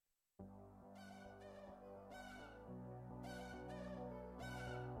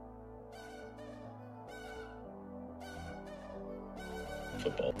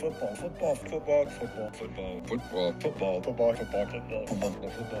Football. Football. Football. Football. Football. Football. Football. Football. Football. Football.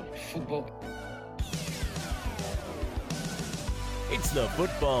 Football. Football. Football. It's the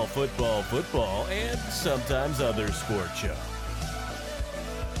football, and sometimes other sport show.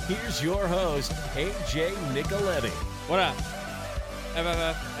 Here's your host, AJ Nicoletti. What up?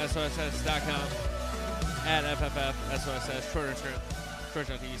 FFFSOSS.com at FFFSOSS,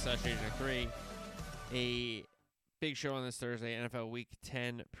 Twitch.tv/AJ3. A big show on this Thursday, NFL Week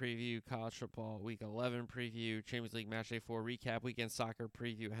 10 preview, college football Week 11 preview, Champions League Matchday 4 recap, weekend soccer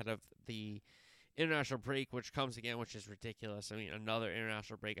preview ahead of the international break, which comes again, which is ridiculous. I mean, another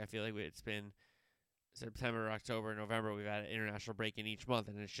international break. I feel like it's been September, October, November. We've had an international break in each month,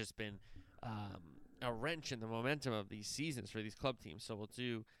 and it's just been a wrench in the momentum of these seasons for these club teams. So we'll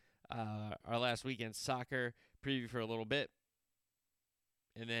do our last weekend soccer preview for a little bit,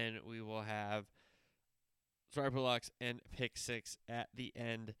 and then we will have Striper Locks and Pick 6 at the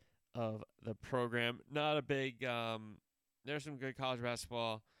end of the program. Not a big there's some good college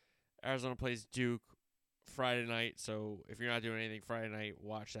basketball. Arizona plays Duke Friday night, so if you're not doing anything Friday night,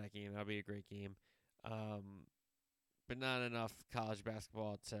 watch that game. That'll be a great game. But not enough college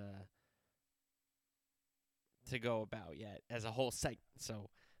basketball to go about yet as a whole segment.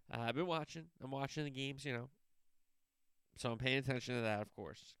 So I've been watching. I'm watching the games, So I'm paying attention to that, of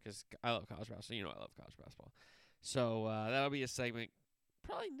course, because I love college basketball. I love college basketball. So that'll be a segment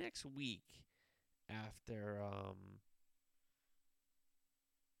probably next week after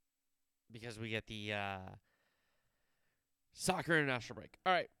because we get the soccer international break.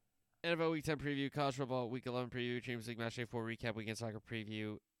 All right. NFL Week 10 preview, college football Week 11 preview, Champions League Matchday 4 recap, weekend soccer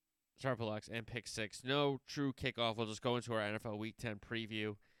preview, Striper Locks, and Pick 6. No true kickoff. We'll just go into our NFL Week 10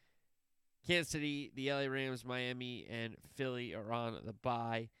 preview. Kansas City, the LA Rams, Miami, and Philly are on the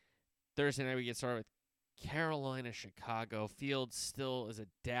bye. Thursday night we get started with Carolina, Chicago. Fields still is a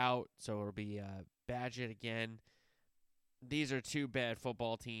doubt, so it'll be Badgett again. These are two bad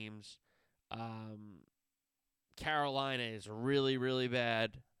football teams. Carolina is really, really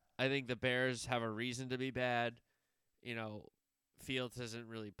bad. I think the Bears have a reason to be bad. Fields hasn't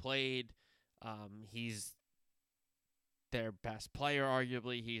really played. He's their best player,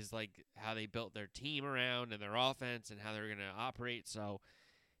 arguably. He's like how they built their team around and their offense and how they're going to operate. So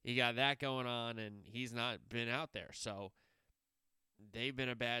you got that going on, and he's not been out there. So they've been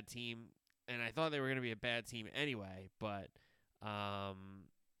a bad team, and I thought they were going to be a bad team anyway, but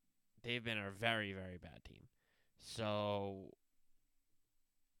they've been a very, very bad team. So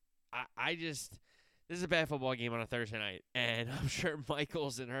this is a bad football game on a Thursday night, and I'm sure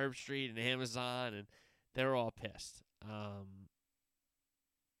Michaels and Herb Street and Amazon, and they're all pissed.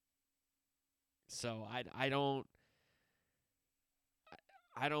 So I don't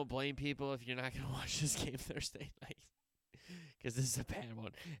blame people if you're not going to watch this game Thursday night, because this is a bad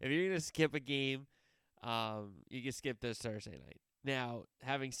one. If you're going to skip a game, you can skip this Thursday night. Now,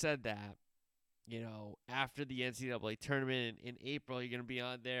 having said that, after the NCAA tournament in April, you're going to be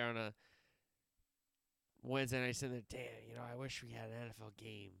on there on a Wednesday night saying, damn, I wish we had an NFL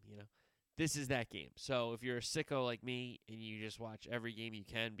game, This is that game. So if you're a sicko like me and you just watch every game you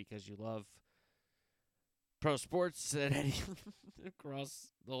can because you love pro sports and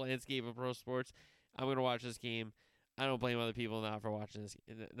across the landscape of pro sports, I'm going to watch this game. I don't blame other people not watching this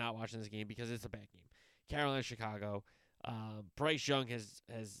game because it's a bad game. Carolina, Chicago. Bryce Young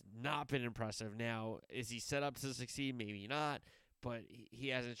has not been impressive. Now, is he set up to succeed? Maybe not, but he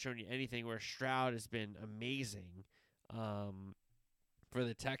hasn't shown you anything where Stroud has been amazing. For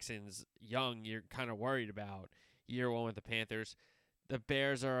the Texans, Young, you're kind of worried about year one with the Panthers. The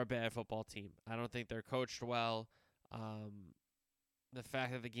Bears are a bad football team. I don't think they're coached well. The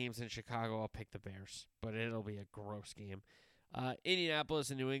fact that the game's in Chicago, I'll pick the Bears, but it'll be a gross game. Indianapolis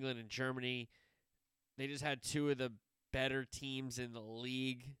and New England and Germany, they just had two of the better teams in the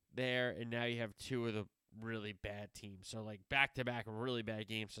league there, and now you have two of the really bad teams. So, back-to-back really bad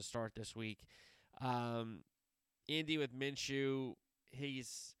games to start this week. Indy with Minshew,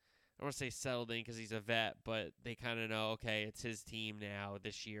 he's, I don't want to say settled in because he's a vet, but they kind of know, okay, it's his team now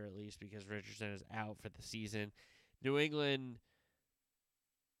this year at least because Richardson is out for the season. New England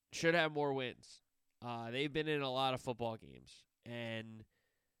should have more wins. They've been in a lot of football games, and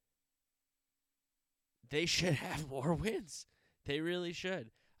they should have more wins. They really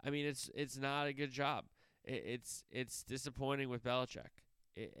should. I mean, it's not a good job. It's disappointing with Belichick.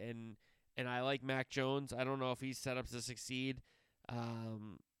 And I like Mac Jones. I don't know if he's set up to succeed. I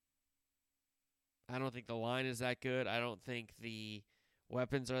don't think the line is that good. I don't think the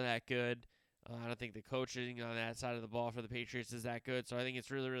weapons are that good. I don't think the coaching on that side of the ball for the Patriots is that good. So I think it's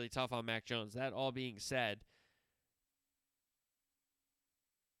really, really tough on Mac Jones. That all being said,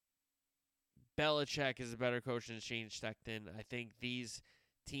 Belichick is a better coach than Shane Steichen. I think these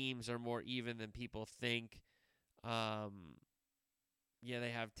teams are more even than people think. Yeah, they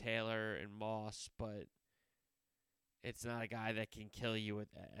have Taylor and Moss, but it's not a guy that can kill you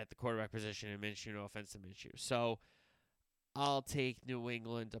at the quarterback position in Minshew, no offense to Minshew. So I'll take New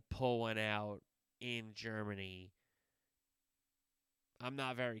England to pull one out in Germany. I'm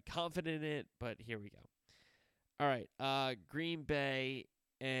not very confident in it, but here we go. All right, Green Bay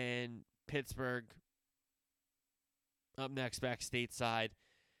and Pittsburgh up next, back stateside.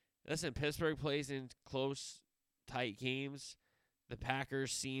 Listen, Pittsburgh plays in close, tight games. The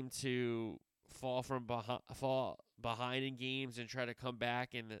Packers seem to fall behind in games and try to come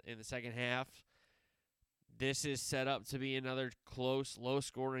back in the second half. This is set up to be another close,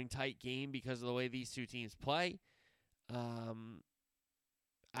 low-scoring, tight game because of the way these two teams play.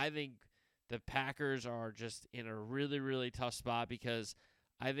 I think the Packers are just in a really, really tough spot because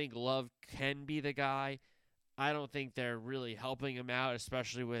I think Love can be the guy. I don't think they're really helping him out,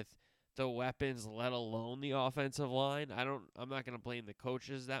 especially with the weapons, let alone the offensive line. I'm not going to blame the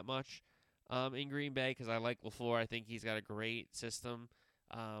coaches that much in Green Bay because I like LaFleur. I think he's got a great system.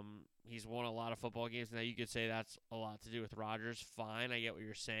 He's won a lot of football games. Now, you could say that's a lot to do with Rodgers. Fine, I get what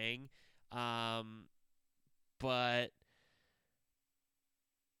you're saying. But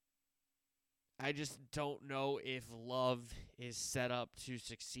I just don't know if Love is set up to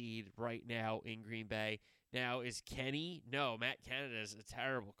succeed right now in Green Bay. Now, is Kenny? No, Matt Canada is a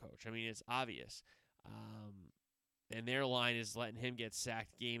terrible coach. I mean, it's obvious. And their line is letting him get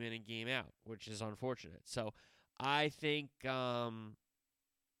sacked game in and game out, which is unfortunate. So I think, for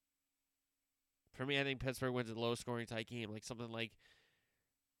me, I think Pittsburgh wins a low-scoring tight game, like something like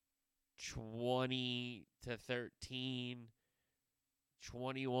 20-13,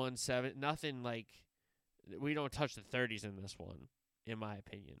 21-7. Nothing like, we don't touch the 30s in this one, in my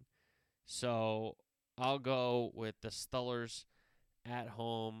opinion. So I'll go with the Steelers at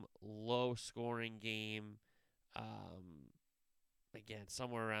home, low-scoring game. Again,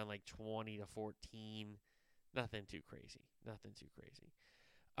 somewhere around like 20-14. Nothing too crazy.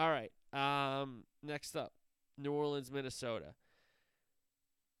 All right. Next up, New Orleans, Minnesota.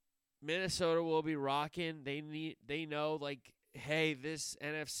 Minnesota will be rocking. They know, like, hey, this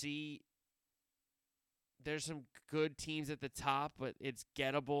NFC, there's some good teams at the top, but it's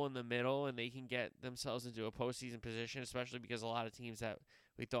gettable in the middle, and they can get themselves into a postseason position, especially because a lot of teams that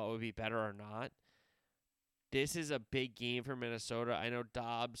we thought would be better are not. This is a big game for Minnesota. I know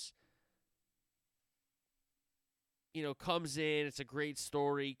Dobbs, comes in. It's a great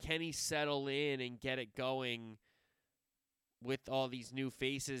story. Can he settle in and get it going with all these new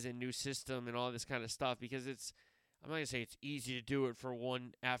faces and new system and all this kind of stuff? Because I'm not going to say it's easy to do it for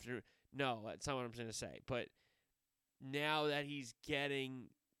one afternoon. No, that's not what I'm going to say. But now that he's getting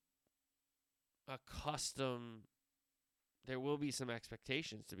accustomed, there will be some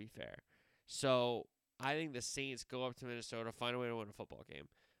expectations, to be fair. So I think the Saints go up to Minnesota, find a way to win a football game.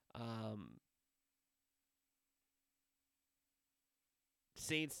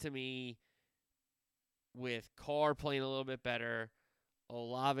 Saints, to me, with Carr playing a little bit better,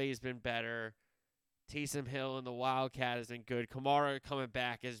 Olave's been better, Taysom Hill and the Wildcat has been good. Kamara coming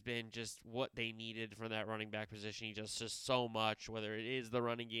back has been just what they needed from that running back position. He just so much, whether it is the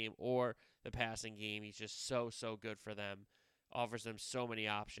running game or the passing game. He's just so good for them. Offers them so many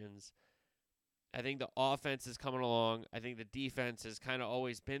options. I think the offense is coming along. I think the defense has kind of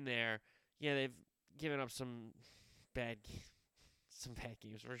always been there. Yeah, they've given up some bad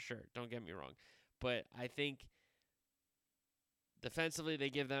games for sure. Don't get me wrong. But I think defensively they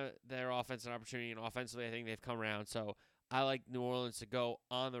give their offense an opportunity, and offensively I think they've come around. So I like New Orleans to go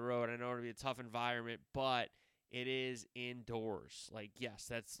on the road. I know it'll be a tough environment, but it is indoors. Like, yes,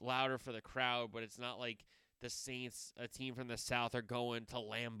 that's louder for the crowd, but it's not like the Saints, a team from the South, are going to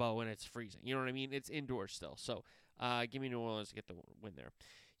Lambeau and it's freezing. You know what I mean? It's indoors still. So give me New Orleans to get the win there.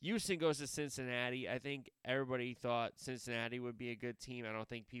 Houston goes to Cincinnati. I think everybody thought Cincinnati would be a good team. I don't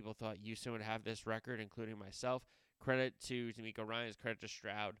think people thought Houston would have this record, including myself. Credit to D'Amico Ryans, credit to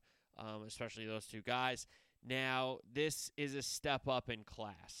Stroud, especially those two guys. Now, this is a step up in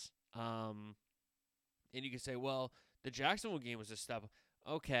class. And you can say, well, the Jacksonville game was a step up.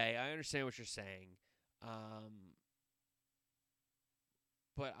 Okay, I understand what you're saying.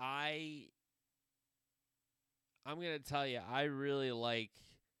 But I'm going to tell you, I really like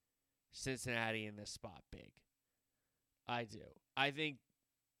Cincinnati in this spot big. I do. I think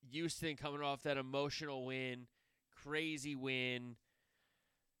Houston coming off that emotional win, crazy win,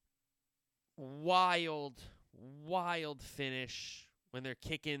 wild finish when they're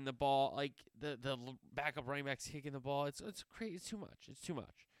kicking the ball, like the backup running backs kicking the ball. It's crazy. It's too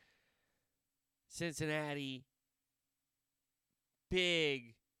much. Cincinnati,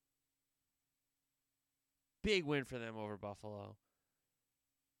 big win for them over Buffalo.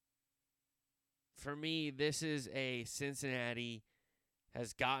 For me, this is a Cincinnati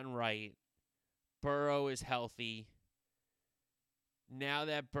has gotten right. Burrow is healthy. Now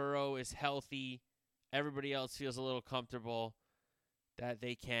that Burrow is healthy, everybody else feels a little comfortable that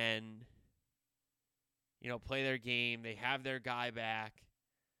they can, play their game. They have their guy back.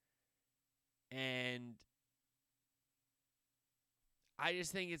 And I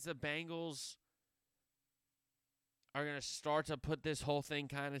just think it's the Bengals are going to start to put this whole thing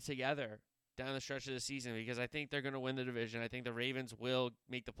kind of together down the stretch of the season, because I think they're going to win the division. I think the Ravens will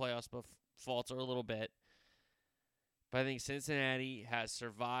make the playoffs, but falter a little bit. But I think Cincinnati has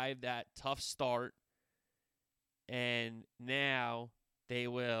survived that tough start, and now they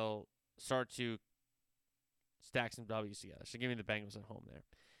will start to stack some W's together. So give me the Bengals at home there.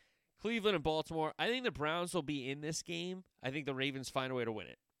 Cleveland and Baltimore. I think the Browns will be in this game. I think the Ravens find a way to win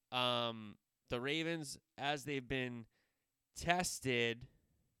it. The Ravens, as they've been tested,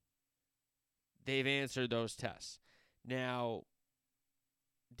 they've answered those tests. Now,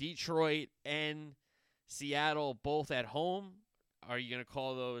 Detroit and Seattle both at home. Are you going to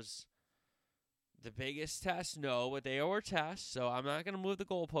call those the biggest tests? No, but they were tests, so I'm not going to move the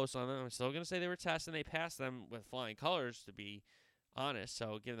goalposts on them. I'm still going to say they were tests, and they passed them with flying colors, to be honest,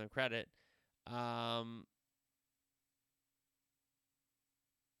 so give them credit. I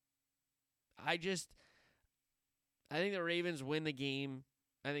think the Ravens win the game.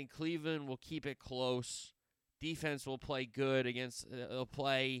 I think Cleveland will keep it close. Defense will play good they'll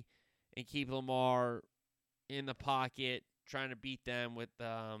play and keep Lamar in the pocket, trying to beat them with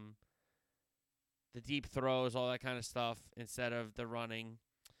the deep throws, all that kind of stuff, instead of the running.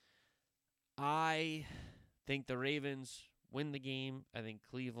 I think the Ravens win the game. I think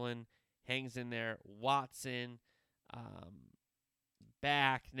Cleveland hangs in there. Watson,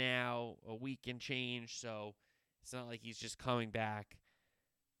 back now, a week and change, so it's not like he's just coming back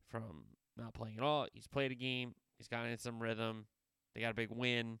from not playing at all. He's played a game. He's gotten in some rhythm. They got a big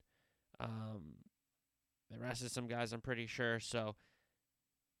win. They rested some guys, I'm pretty sure. So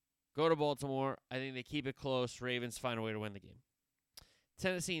go to Baltimore. I think they keep it close. Ravens find a way to win the game.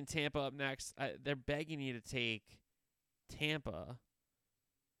 Tennessee and Tampa up next. They're begging you to take Tampa.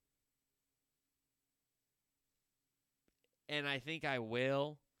 And I think I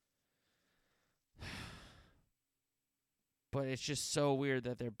will. But it's just so weird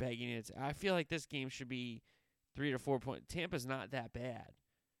that they're begging it. I feel like this game should be 3 to 4 points. Tampa's not that bad.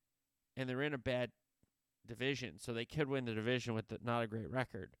 And they're in a bad division, so they could win the division with not a great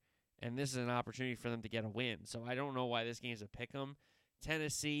record. And this is an opportunity for them to get a win. So I don't know why this game's a pick-em.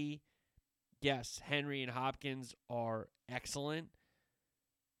 Tennessee, yes, Henry and Hopkins are excellent.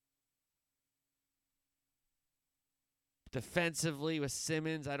 Defensively with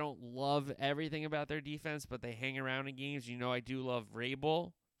Simmons, I don't love everything about their defense, but they hang around in games. I do love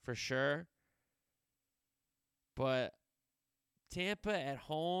Rabel for sure. But Tampa at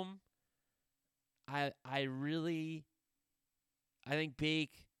home, I think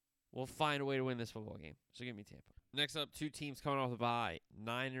Bake will find a way to win this football game. So give me Tampa. Next up, two teams coming off the bye.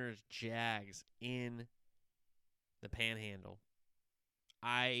 Niners, Jags in the Panhandle.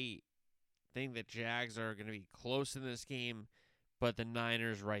 I think the Jags are going to be close in this game, but the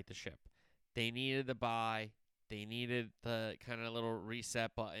Niners right the ship. They needed the bye. They needed the kind of little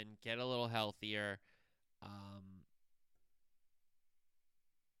reset button, get a little healthier.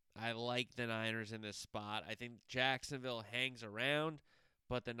 I like the Niners in this spot. I think Jacksonville hangs around,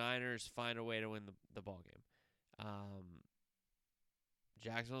 but the Niners find a way to win the ball game.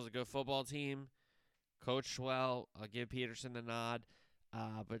 Jacksonville's a good football team, coached well. I'll give Peterson the nod.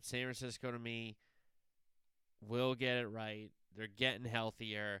 But San Francisco, to me, will get it right. They're getting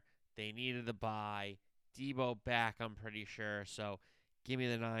healthier. They needed the bye. Debo back, I'm pretty sure. So give me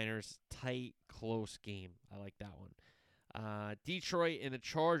the Niners. Tight, close game. I like that one. Detroit and the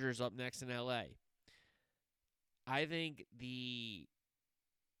Chargers up next in L.A. I think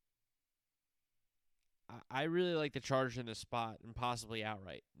I really like the Chargers in this spot and possibly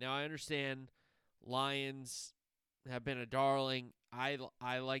outright. Now, I understand Lions have been a darling. I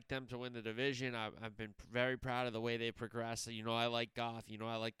like them to win the division. I've been very proud of the way they progress. I like Goff.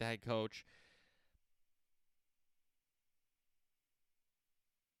 I like the head coach.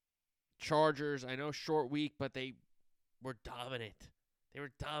 Chargers, I know short week, but they were dominant. They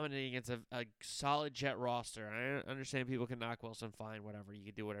were dominating against a solid Jet roster. I understand people can knock Wilson, fine, whatever. You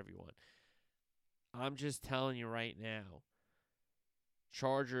can do whatever you want. I'm just telling you right now,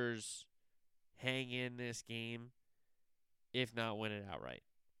 Chargers hang in this game, if not win it outright.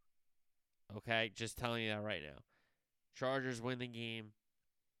 Okay? Just telling you that right now. Chargers win the game.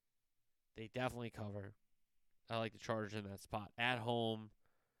 They definitely cover. I like the Chargers in that spot. At home,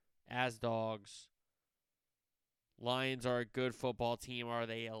 as dogs. Lions are a good football team. Are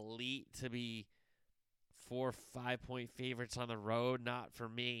they elite to be 4 5-point favorites on the road? Not for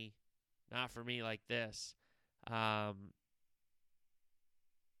me. Not for me like this. So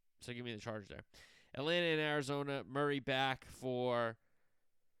give me the Chargers there. Atlanta and Arizona. Murray back for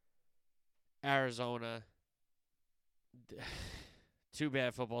Arizona. Two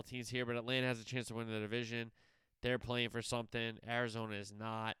bad football teams here, but Atlanta has a chance to win the division. They're playing for something. Arizona is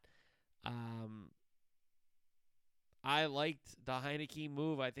not. I liked the Heineke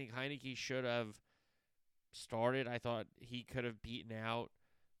move. I think Heineke should have started. I thought he could have beaten out.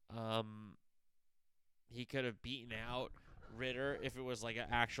 Ritter if it was like an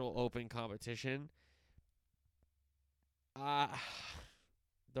actual open competition. The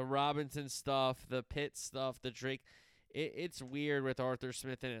Robinson stuff, the Pitt stuff, the Drake. It's weird with Arthur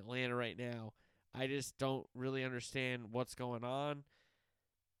Smith in Atlanta right now. I just don't really understand what's going on.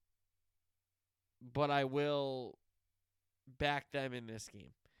 But I will back them in this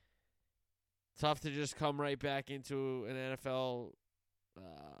game. Tough to just come right back into an NFL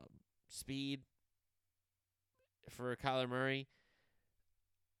speed for Kyler Murray.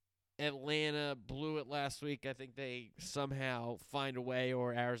 Atlanta blew it last week. I think they somehow find a way,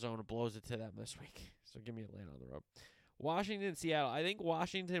 or Arizona blows it to them this week. So give me Atlanta on the road. Washington, Seattle. I think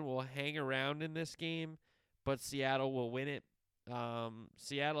Washington will hang around in this game, but Seattle will win it.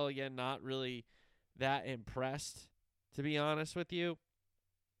 Seattle, again, not really that impressed, to be honest with you,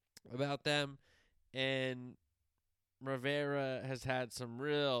 about them. And Rivera has had some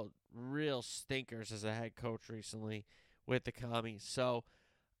real stinkers as a head coach recently with the Commies. So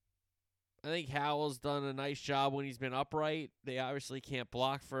I think Howell's done a nice job when he's been upright. They obviously can't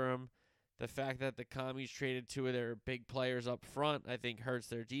block for him. The fact that the Commies traded two of their big players up front, I think, hurts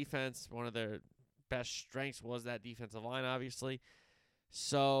their defense. One of their best strengths was that defensive line, obviously.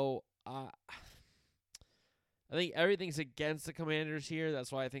 So I think everything's against the Commanders here.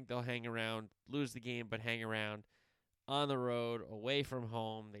 That's why I think they'll hang around, lose the game, but hang around on the road, away from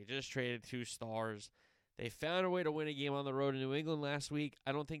home. They just traded 2 stars. They found a way to win a game on the road in New England last week.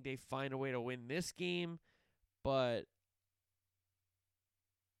 I don't think they find a way to win this game, but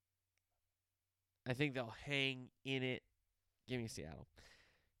I think they'll hang in it. Give me Seattle.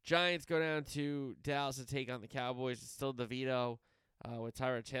 Giants go down to Dallas to take on the Cowboys. It's still DeVito with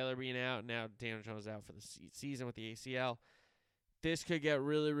Tyrod Taylor being out. Now Daniel Jones out for the season with the ACL. This could get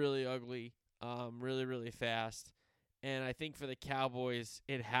really, really ugly really, really fast. And I think for the Cowboys,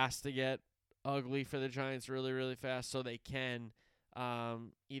 it has to get ugly for the Giants really, really fast so they can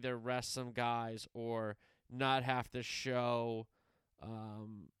either rest some guys or not have to show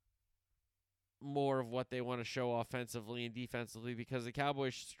more of what they want to show offensively and defensively, because the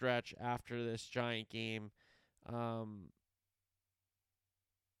Cowboys stretch after this Giant game.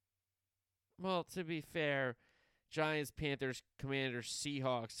 Well, to be fair, Giants, Panthers, Commanders,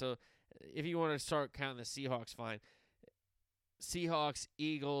 Seahawks. So if you want to start counting the Seahawks, fine. Seahawks,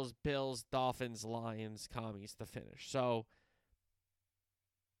 Eagles, Bills, Dolphins, Lions, Commies to finish. So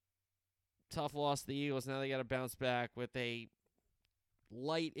tough loss to the Eagles. Now they got to bounce back with a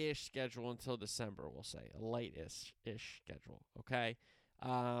light-ish schedule until December, we'll say. A light-ish schedule, okay?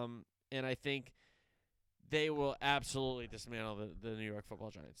 And I think they will absolutely dismantle the New York Football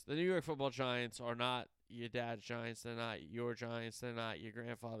Giants. The New York Football Giants are not your dad's Giants. They're not your Giants. They're not your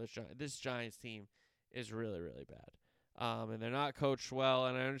grandfather's Giants. This Giants team is really, really bad. And they're not coached well.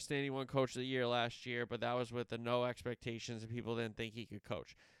 And I understand he won Coach of the Year last year, but that was with the no expectations and people didn't think he could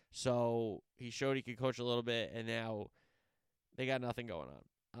coach. So he showed he could coach a little bit, and now they got nothing going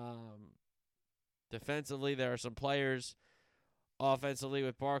on. Defensively, there are some players. Offensively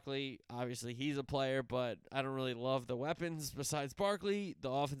with Barkley, obviously he's a player, but I don't really love the weapons besides Barkley. The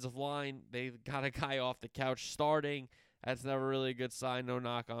offensive line, they got a guy off the couch starting. That's never really a good sign. No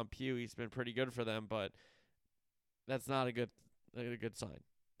knock on Pugh. He's been pretty good for them, but that's not a good sign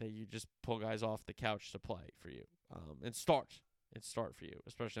that you just pull guys off the couch to play for you and start for you,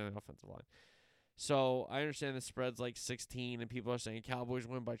 especially on the offensive line. So I understand the spread's like 16, and people are saying Cowboys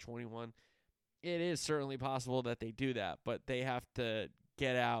win by 21. It is certainly possible that they do that, but they have to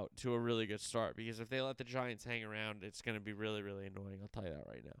get out to a really good start, because if they let the Giants hang around, it's going to be really, really annoying. I'll tell you that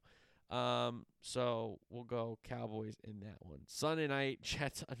right now. So we'll go Cowboys in that one. Sunday night,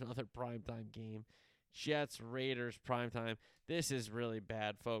 Jets, another primetime game. Jets, Raiders, primetime. This is really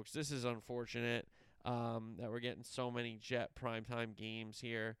bad, folks. This is unfortunate that we're getting so many Jet primetime games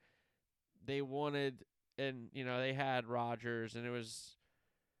here. They wanted, and, they had Rodgers, and it was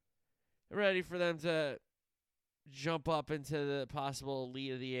ready for them to jump up into the possible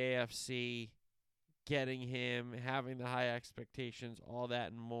elite of the AFC, getting him, having the high expectations, all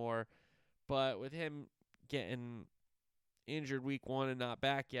that and more. But with him getting injured week 1 and not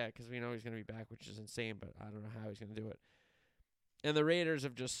back yet, because we know he's going to be back, which is insane, but I don't know how he's going to do it. And the Raiders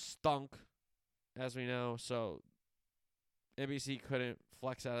have just stunk, as we know, so NBC couldn't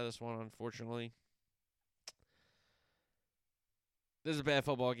flex out of this one, unfortunately. This is a bad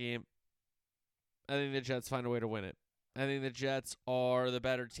football game. I think the Jets find a way to win it. I think the Jets are the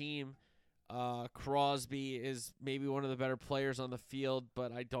better team. Crosby is maybe one of the better players on the field,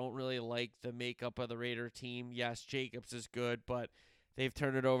 but I don't really like the makeup of the Raider team. Yes, Jacobs is good, but they've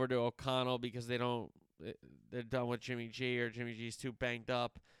turned it over to O'Connell because they're done with Jimmy G, or Jimmy G's too banged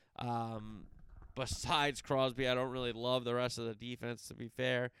up. Besides Crosby, I don't really love the rest of the defense, to be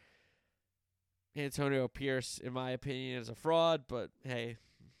fair. Antonio Pierce, in my opinion, is a fraud, but hey,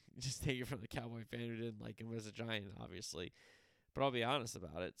 just take it from the Cowboy fan who didn't like him as a Giant, obviously. But I'll be honest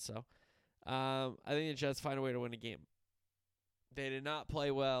about it. So I think the Jets find a way to win a game. They did not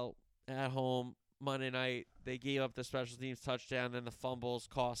play well at home Monday night. They gave up the special teams touchdown, then the fumbles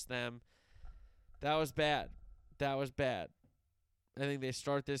cost them. That was bad. I think they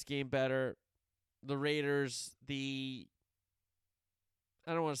start this game better. The Raiders, I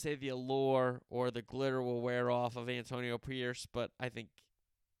don't want to say the allure or the glitter will wear off of Antonio Pierce, but I think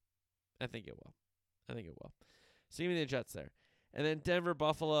it will. So give me the Jets there. And then Denver,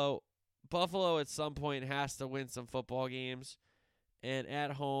 Buffalo. Buffalo at some point has to win some football games. And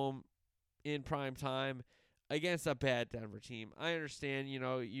at home, in prime time, against a bad Denver team. I understand,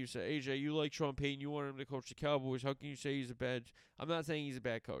 you say, AJ, you like Sean Payton, you want him to coach the Cowboys. How can you say he's a bad? I'm not saying he's a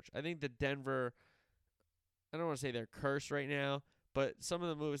bad coach. I think the Denver, I don't want to say they're cursed right now, but some of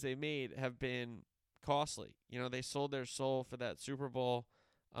the moves they made have been costly. They sold their soul for that Super Bowl.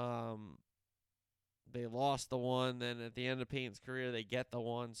 They lost the one. Then at the end of Payton's career, they get the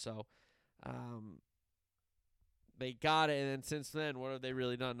one. So they got it. And then since then, what have they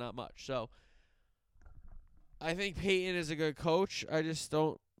really done? Not much. So I think Payton is a good coach. I just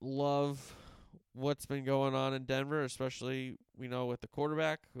don't love what's been going on in Denver, especially, with the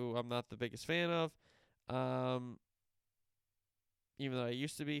quarterback, who I'm not the biggest fan of. Even though I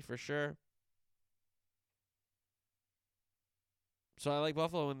used to be, for sure. So I like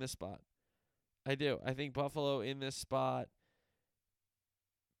Buffalo in this spot. I do. I think Buffalo in this spot.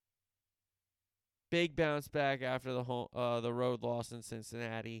 Big bounce back after the road loss in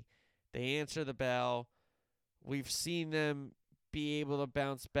Cincinnati. They answer the bell. We've seen them be able to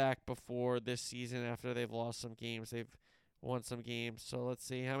bounce back before this season after they've lost some games. They've won some games. So let's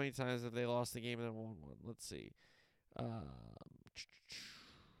see. How many times have they lost the game and then won one? Let's see.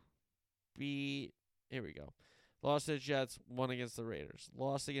 Here we go. Lost to the Jets, won against the Raiders.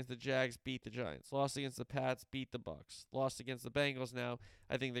 Lost against the Jags, beat the Giants. Lost against the Pats, beat the Bucks. Lost against the Bengals now.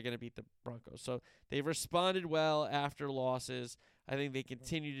 I think they're going to beat the Broncos. So they've responded well after losses. I think they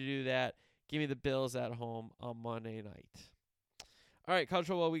continue to do that. Give me the Bills at home on Monday night. All right, College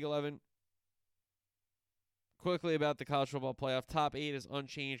Football Week 11. Quickly about the College Football Playoff. Top 8 is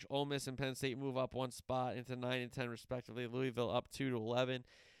unchanged. Ole Miss and Penn State move up one spot into 9 and 10 respectively. Louisville up 2-11.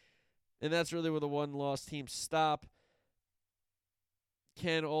 And that's really where the one-loss teams stop.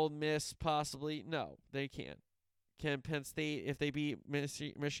 Can Ole Miss possibly? No, they can't. Can Penn State, if they beat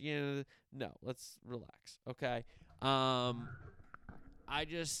Michigan? No, let's relax, okay? I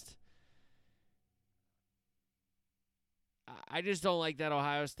just don't like that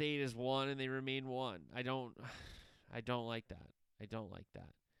Ohio State is 1 and they remain 1. I don't like that.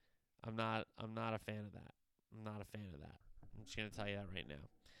 I'm not a fan of that. I'm just gonna tell you that right now.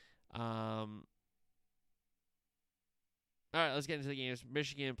 All right, let's get into the games.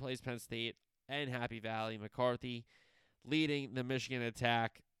 Michigan plays Penn State and Happy Valley. McCarthy leading the Michigan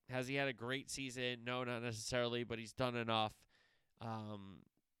attack. Has he had a great season? No, not necessarily, but he's done enough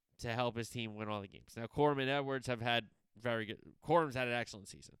to help his team win all the games. Now, Corum and Edwards have had very good. Corum's had an excellent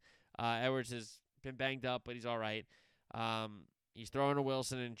season. Edwards has been banged up, but he's all right. He's throwing to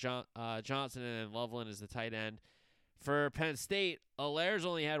Wilson and Johnson, and then Loveland is the tight end. For Penn State, Allaire's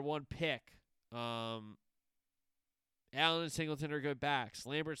only had one pick. Allen and Singleton are good backs.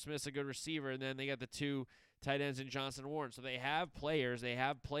 Lambert Smith's a good receiver, and then they got the two tight ends in Johnson and Warren. So they have players, they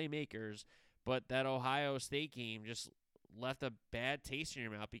have playmakers, but that Ohio State game just left a bad taste in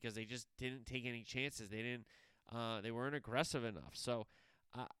your mouth because they just didn't take any chances. They weren't aggressive enough. So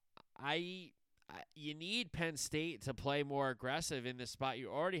you need Penn State to play more aggressive in this spot. You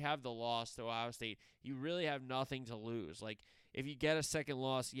already have the loss to Ohio State. You really have nothing to lose. Like, if you get a second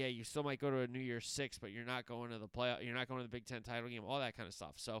loss, yeah, you still might go to a New Year's Six, but you're not going to the playoff. You're not going to the Big Ten title game, all that kind of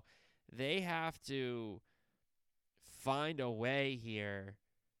stuff. So They have to find a way here,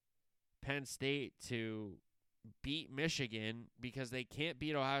 Penn State, to beat Michigan, because they can't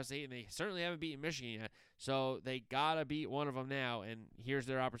beat Ohio State, and they certainly haven't beaten Michigan yet. So they got to beat one of them now, and here's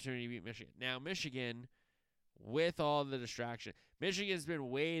their opportunity to beat Michigan. Now, Michigan, with all the distraction, Michigan's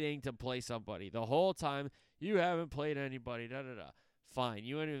been waiting to play somebody the whole time. You haven't played anybody, da-da-da. Fine.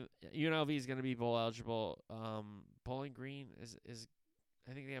 UNLV is going to be bowl eligible. Bowling Green is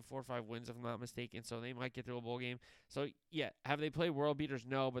I think they have 4 or 5 wins, if I'm not mistaken, so they might get to a bowl game. So, yeah, have they played world beaters?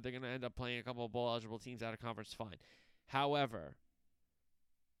 No, but they're going to end up playing a couple of bowl-eligible teams out of conference. Fine. However,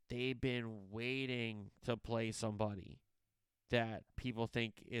 they've been waiting to play somebody that people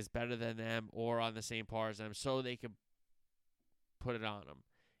think is better than them or on the same par as them so they could put it on them.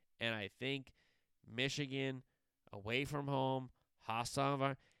 And I think Michigan, away from home, hostile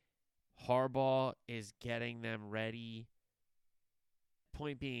environment, Harbaugh is getting them ready.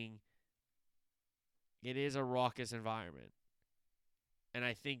 Point being, it is a raucous environment. And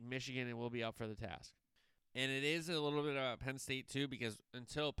I think Michigan will be up for the task. And it is a little bit about Penn State, too, because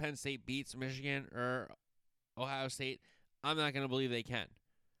until Penn State beats Michigan or Ohio State, I'm not going to believe they can.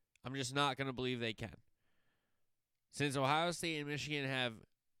 I'm just not going to believe they can. Since Ohio State and Michigan have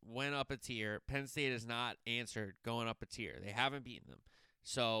went up a tier, Penn State has not answered going up a tier. They haven't beaten them.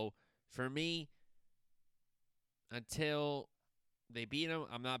 So, for me, until they beat them,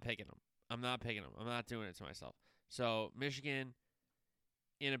 I'm not picking them. I'm not doing it to myself. So, Michigan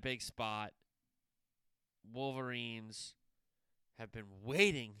in a big spot. Wolverines have been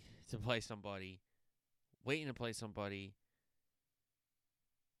waiting to play somebody.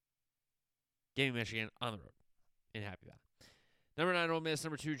 Give me Michigan on the road in Happy Valley. Number 9, Ole Miss.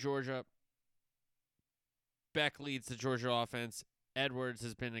 Number 2, Georgia. Beck leads the Georgia offense. Edwards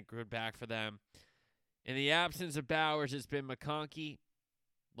has been a good back for them. In the absence of Bowers, it's been McConkey.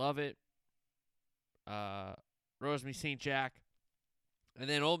 Love it. Rosemary St. Jack. And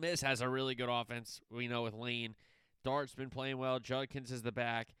then Ole Miss has a really good offense, we know, with Lane. Dart's been playing well. Judkins is the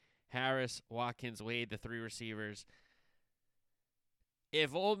back. Harris, Watkins, Wade, the 3 receivers.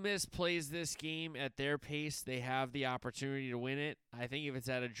 If Ole Miss plays this game at their pace, they have the opportunity to win it. I think if it's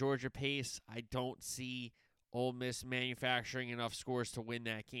at a Georgia pace, I don't see Ole Miss manufacturing enough scores to win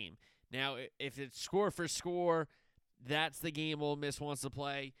that game. Now, if it's score for score, that's the game Ole Miss wants to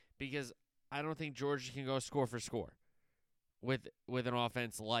play, because I don't think Georgia can go score for score with an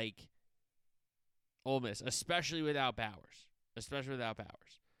offense like Ole Miss, especially without Bowers.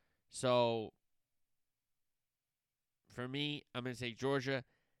 So, for me, I'm going to say Georgia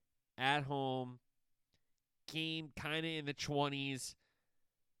at home, game kind of in the 20s.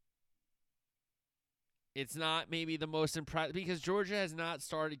 It's not maybe the most impressive, because Georgia has not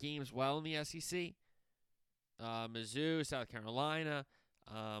started games well in the SEC. Mizzou, South Carolina,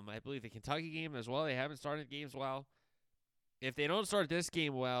 I believe the Kentucky game as well. They haven't started games well. If they don't start this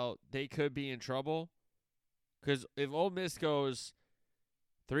game well, they could be in trouble. Because if Ole Miss goes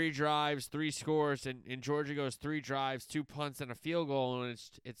 3 drives, 3 scores, and Georgia goes 3 drives, 2 punts, and a field goal, and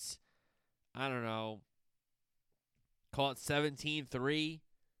it's I don't know, call it 17-3,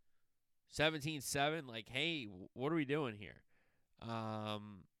 17-7, like, hey, what are we doing here?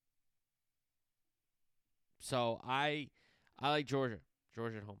 So I like Georgia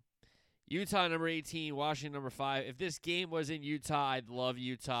at home. Utah, number 18, Washington, number 5. If this game was in Utah, I'd love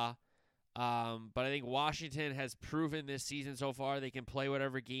Utah. But I think Washington has proven this season so far they can play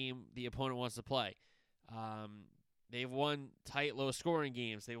whatever game the opponent wants to play. They've won tight, low-scoring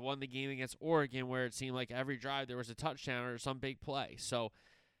games. They won the game against Oregon where it seemed like every drive there was a touchdown or some big play. So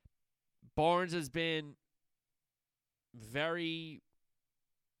Barnes has been very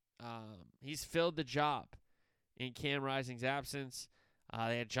he's filled the job in Cam Rising's absence.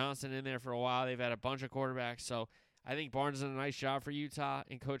 They had Johnson in there for a while. They've had a bunch of quarterbacks. So I think Barnes has done a nice job for Utah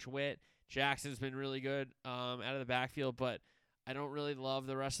and Coach Witt. Jackson's been really good out of the backfield, but I don't really love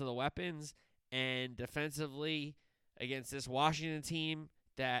the rest of the weapons. And defensively, against this Washington team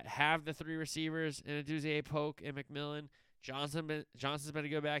that have the 3 receivers in Aduze, Polk, and McMillan, Johnson's been a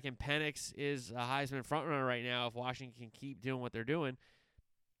good back, and Penix is a Heisman frontrunner right now if Washington can keep doing what they're doing.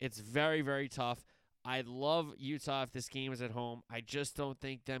 It's very, very tough. I'd love Utah if this game is at home. I just don't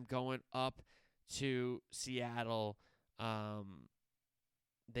think them going up to Seattle,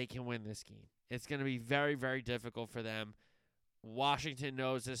 they can win this game. It's going to be very, very difficult for them. Washington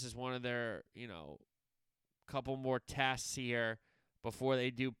knows this is one of their, couple more tests here before they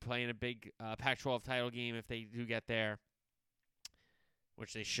do play in a big Pac-12 title game if they do get there,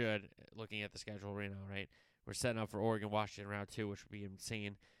 which they should, looking at the schedule right now, right? We're setting up for Oregon, Washington round 2, which would be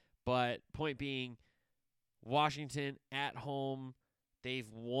insane. But point being, Washington at home,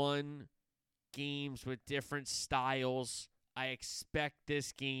 They've won games with different styles. I expect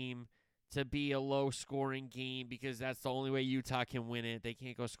this game to be a low-scoring game because that's the only way Utah can win it. They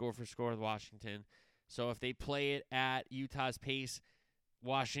can't go score for score with Washington. So if they play it at Utah's pace,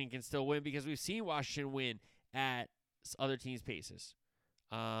 Washington can still win because we've seen Washington win at other teams' paces.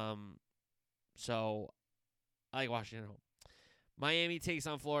 So I like Washington at home. Miami takes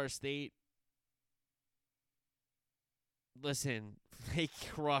on Florida State. Listen, they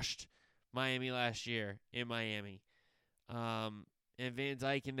crushed Miami last year in Miami. And Van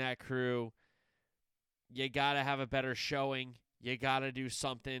Dyke and that crew, you got to have a better showing. You got to do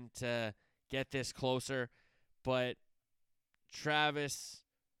something to get this closer. But Travis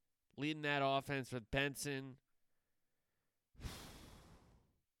leading that offense with Benson.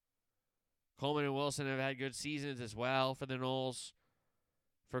 Coleman and Wilson have had good seasons as well for the Noles,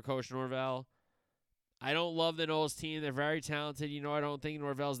 for Coach Norvell. I don't love the Noles team. They're very talented. I don't think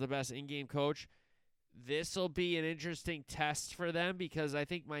Norvell's the best in-game coach. This will be an interesting test for them because I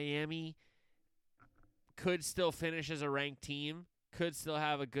think Miami could still finish as a ranked team, could still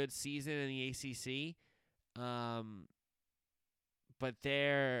have a good season in the ACC. But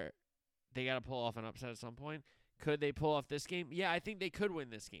they got to pull off an upset at some point. Could they pull off this game? Yeah, I think they could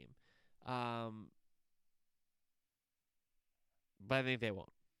win this game. But I think they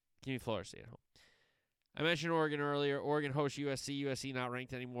won't. Give me Florida State at home. I mentioned Oregon earlier. Oregon hosts USC. USC not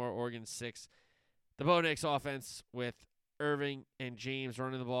ranked anymore. Oregon 6. The Bo Nix offense with Irving and James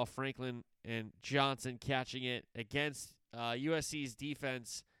running the ball, Franklin and Johnson catching it against USC's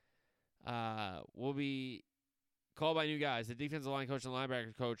defense will be called by new guys. The defensive line coach and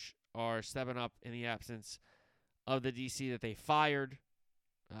linebacker coach are stepping up in the absence of the DC that they fired.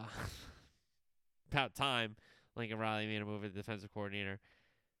 About time Lincoln Riley made a move as defensive coordinator.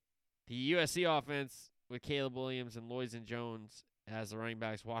 The USC offense with Caleb Williams and Lloyds and Jones as the running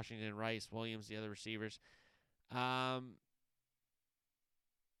backs, Washington, Rice, Williams, the other receivers.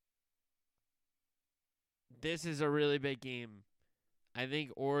 This is a really big game. I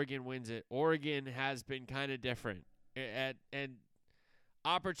think Oregon wins it. Oregon has been kind of different. And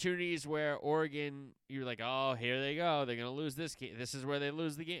opportunities where Oregon, you're like, oh, here they go. They're going to lose this game. This is where they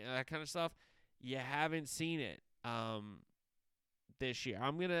lose the game. That kind of stuff. You haven't seen it this year.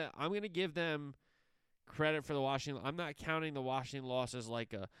 I'm gonna give them credit for the Washington. I'm not counting the Washington loss as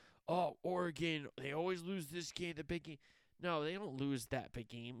like Oregon, they always lose this game, the big game. No, they don't lose that big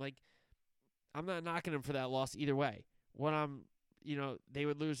game. Like, I'm not knocking them for that loss either way. They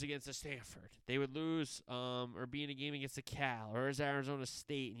would lose against a Stanford. They would lose or be in a game against a Cal or as Arizona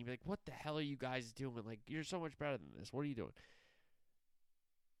State, and you'd be like, what the hell are you guys doing? Like, you're so much better than this. What are you doing?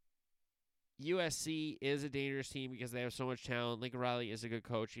 USC is a dangerous team because they have so much talent. Lincoln Riley is a good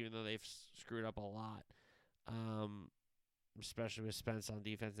coach, even though they've screwed up a lot, especially with Spence on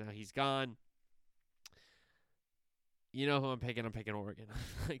defense. Now he's gone. You know who I'm picking? I'm picking Oregon.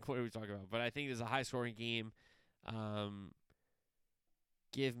 Like, what are we talking about? But I think this is a high-scoring game.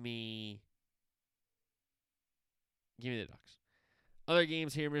 Give me the Ducks. Other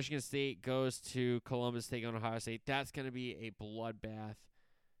games here, Michigan State goes to Columbus, take on Ohio State. That's going to be a bloodbath.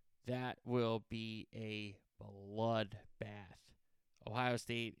 That will be a bloodbath. Ohio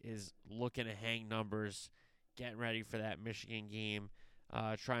State is looking to hang numbers, getting ready for that Michigan game,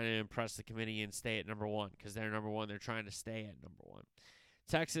 trying to impress the committee and stay at number one because they're number one. They're trying to stay at number one.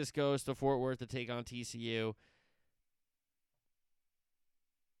 Texas goes to Fort Worth to take on TCU.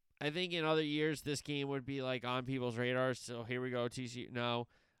 I think in other years this game would be like on people's radars. So here we go, TCU. No.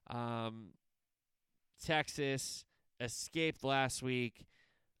 Texas escaped last week.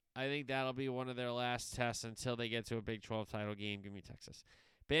 I think that'll be one of their last tests until they get to a Big 12 title game. Give me Texas.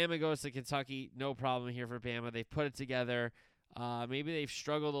 Bama goes to Kentucky. No problem here for Bama. They've put it together. Maybe they've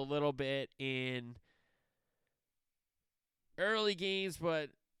struggled a little bit in early games,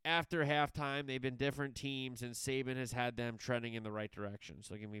 but after halftime, they've been different teams, and Saban has had them trending in the right direction.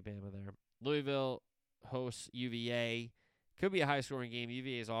 So give me Bama there. Louisville hosts UVA. Could be a high-scoring game.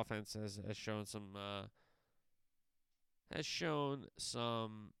 UVA's offense has shown some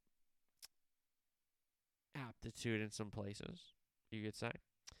aptitude in some places, you could say.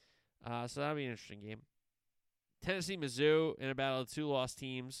 So that'll be an interesting game. Tennessee, Mizzou in a battle of two lost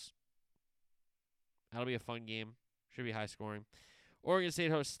teams. That'll be a fun game. Should be high scoring. Oregon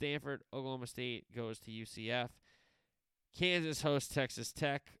State hosts Stanford. Oklahoma State goes to UCF. Kansas hosts Texas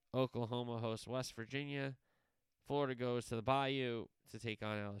Tech. Oklahoma hosts West Virginia. Florida goes to the Bayou to take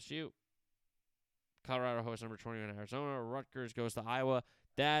on LSU. Colorado hosts number 21 Arizona. Rutgers goes to Iowa.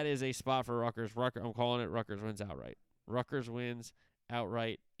 That is a spot for Rutgers. I'm calling it. Rutgers wins outright. Rutgers wins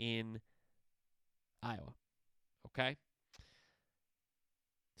outright in Iowa. Okay?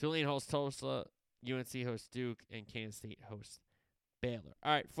 Tulane hosts Tulsa, UNC hosts Duke, and Kansas State hosts Baylor.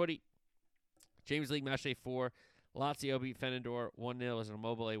 All right, footy. James League Matchday 4. Lazio beat Fenendor 1-0 as an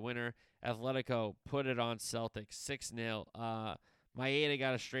Immobile winner. Atletico put it on Celtics 6-0. Maeda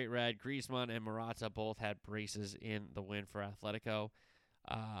got a straight red. Griezmann and Morata both had braces in the win for Atletico.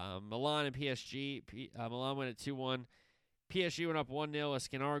 Milan and PSG. Milan went at 2-1. PSG went up 1-0, a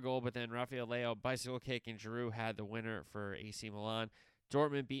Skinner goal, but then Rafael Leao, bicycle kick, and Giroud had the winner for AC Milan.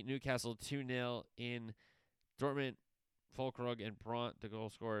 Dortmund beat Newcastle 2-0 in Dortmund. Fulkrug and Brandt, the goal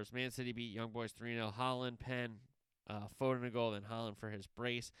scorers. Man City beat Young Boys 3-0. Holland, Penn, Foden a goal, then Holland for his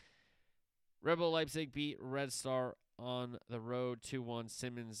brace. Red Bull Leipzig beat Red Star on the road 2-1.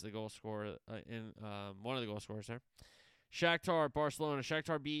 Simmons, the goal scorer, one of the goal scorers there. Shakhtar, Barcelona.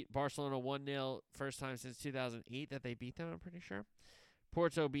 Shakhtar beat Barcelona 1-0. First time since 2008 that they beat them, I'm pretty sure.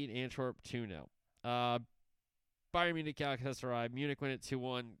 Porto beat Antwerp 2-0. Bayern Munich, Galatasaray. Munich win at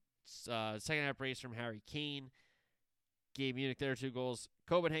 2-1. Second half brace from Harry Kane gave Munich their 2 goals.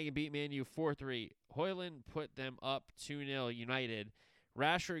 Copenhagen beat Man U 4-3. Højlund put them up 2-0 United.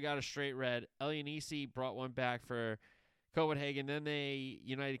 Rashford got a straight red. Elionisi brought one back for Copenhagen. Then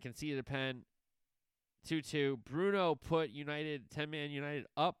United conceded a pen. 2-2. Bruno put 10-man United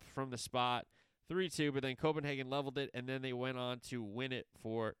up from the spot. 3-2, but then Copenhagen leveled it, and then they went on to win it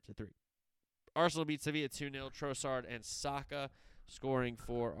 4-3. Arsenal beat Sevilla 2-0. Trossard and Saka scoring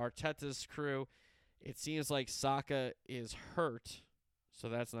for Arteta's crew. It seems like Saka is hurt, so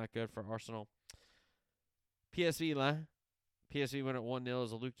that's not good for Arsenal. PSV went at 1-0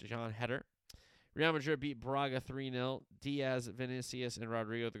 as a Luke de Jong header. Real Madrid beat Braga 3-0. Diaz, Vinicius, and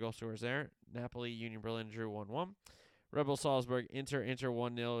Rodrigo, the goal scorers there. Napoli, Union Berlin drew 1-1. Red Bull Salzburg, Inter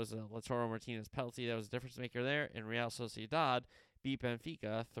 1-0 as a Lautaro Martinez penalty. That was a difference maker there. And Real Sociedad beat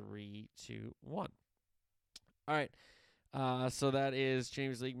Benfica 3-1. All right. So that is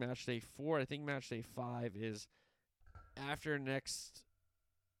Champions League Matchday 4. I think Matchday 5 is after next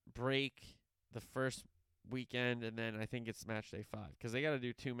break, the first weekend, and then I think it's Matchday 5 because they got to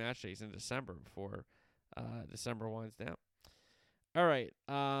do 2 match days in December before December winds down. All right.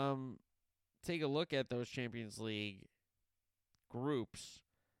 Take a look at those Champions League groups.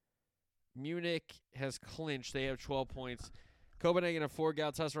 Munich has clinched. They have 12 points. Copenhagen have 4.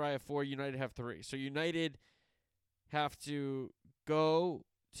 Galatasaray have 4. United have 3. So United have to go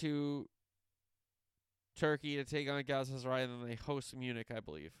to Turkey to take on Galatasaray, and then they host Munich, I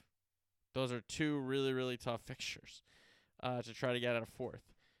believe. Those are 2 really, really tough fixtures to try to get out of 4th.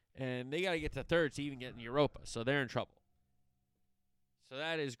 And they got to get to 3rd to even get in Europa, so they're in trouble. So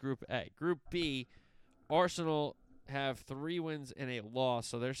that is Group A. Group B, Arsenal have 3 wins and a loss,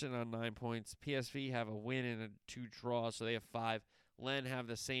 so they're sitting on 9 points. PSV have a win and 2 draws, so they have 5. Len have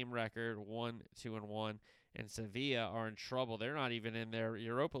the same record, 1-2-1. And Sevilla are in trouble. They're not even in their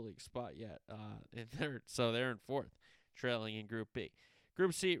Europa League spot yet. So they're in 4th, trailing in Group B.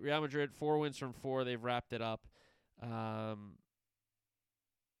 Group C, Real Madrid, 4 wins from 4. They've wrapped it up. Well,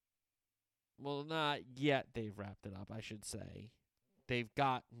 not yet they've wrapped it up, I should say. They've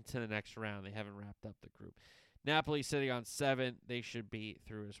gotten to the next round. They haven't wrapped up the group. Napoli sitting on 7. They should be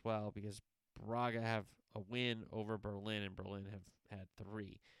through as well because Braga have a win over Berlin, and Berlin have had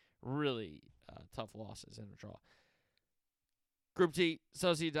 3 really tough losses and a draw. Group D,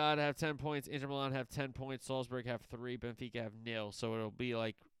 Sociedad have 10 points. Inter Milan have 10 points. Salzburg have 3. Benfica have 0. So it'll be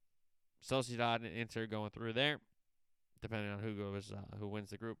like Sociedad and Inter going through there, depending on who wins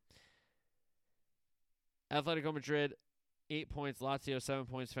the group. Atletico Madrid, 8 points. Lazio, 7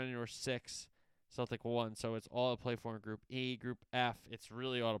 points. Feyenoord, 6. Celtic, 1. So it's all to play for in Group E. Group F, it's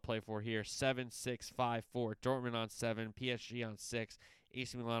really all to play for here. 7, 6, 5, 4. Dortmund on 7. PSG on 6.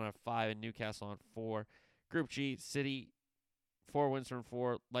 AC Milan on 5. And Newcastle on 4. Group G, City, 4 wins from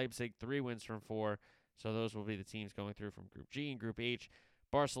 4. Leipzig, 3 wins from 4. So those will be the teams going through from Group G. And Group H,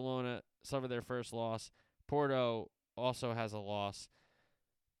 Barcelona suffered their first loss. Porto also has a loss,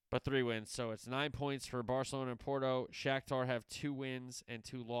 but 3 wins. So it's 9 points for Barcelona and Porto. Shakhtar have 2 wins and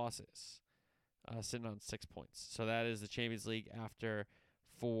 2 losses, sitting on 6 points. So that is the Champions League after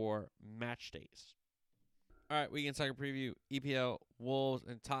 4 match days. All right, weekend soccer preview. EPL, Wolves,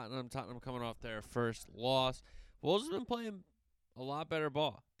 and Tottenham. Tottenham coming off their first loss. Wolves have been playing a lot better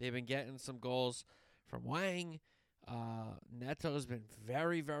ball. They've been getting some goals from Wang. Neto's been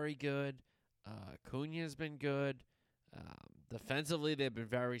very, very good. Cunha's been good. Defensively, they've been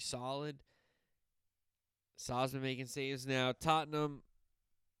very solid. Sal's been making saves now. Tottenham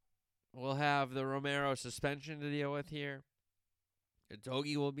will have the Romero suspension to deal with here.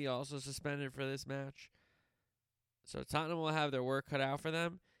 Udogie will be also suspended for this match. So Tottenham will have their work cut out for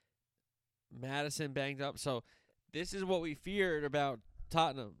them. Madison banged up. So this is what we feared about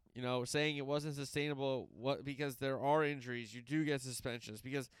Tottenham, saying it wasn't sustainable because there are injuries. You do get suspensions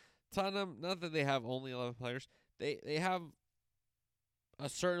because Tottenham, not that they have only 11 players, they have a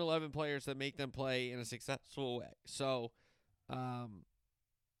certain 11 players that make them play in a successful way. So, now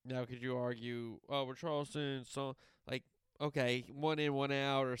could you argue, oh, we're Charleston, so, like, okay, 1 in, 1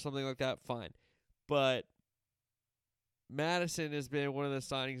 out or something like that, fine. But Madison has been one of the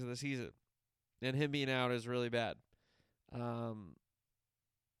signings of the season, and him being out is really bad. I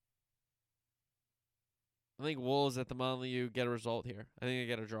think Wolves at the Molineux get a result here. I think they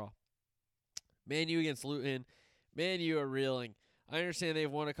get a draw. Man U against Luton. Man U are reeling. I understand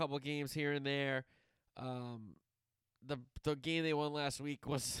they've won a couple games here and there. The game they won last week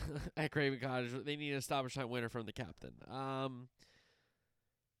was at Craven Cottage. They need a stoppage time winner from the captain.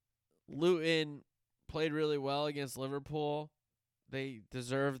 Luton played really well against Liverpool. They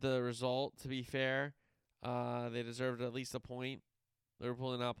deserved the result, to be fair. They deserved at least a point.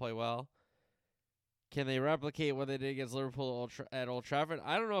 Liverpool did not play well. Can they replicate what they did against Liverpool at Old Trafford?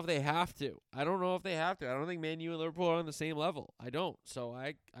 I don't know if they have to. I don't think Man U and Liverpool are on the same level. I don't. So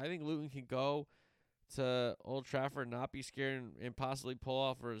I think Luton can go to Old Trafford, not be scared, and possibly pull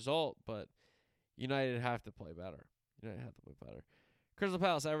off a result. But United have to play better. Crystal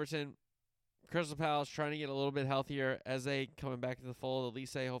Palace, Everton. Crystal Palace trying to get a little bit healthier. Eze coming back to the fold.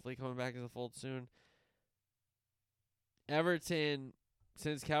 Elise hopefully coming back to the fold soon. Everton,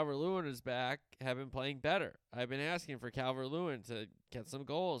 since Calvert-Lewin is back, have been playing better. I've been asking for Calvert-Lewin to get some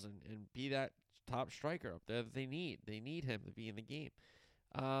goals and be that top striker up there that they need. They need him to be in the game.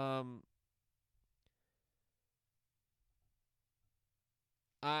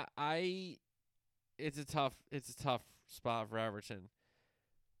 It's a tough spot for Everton.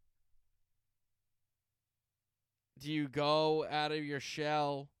 Do you go out of your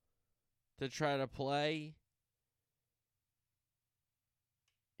shell to try to play,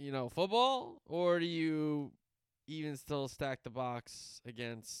 football? Or do you even still stack the box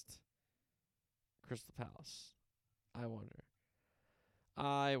against Crystal Palace? I wonder.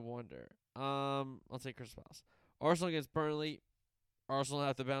 I'll take Crystal Palace. Arsenal against Burnley. Arsenal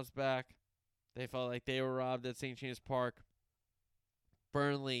have to bounce back. They felt like they were robbed at St. James Park.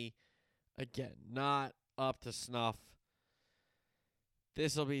 Burnley, again, not up to snuff.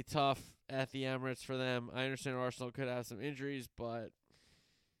 This will be tough at the Emirates for them. I understand Arsenal could have some injuries, but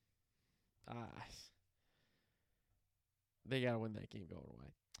they got to win that game going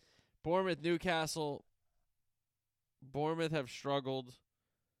away. Bournemouth, Newcastle. Bournemouth have struggled.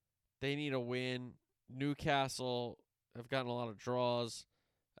 They need a win. Newcastle have gotten a lot of draws.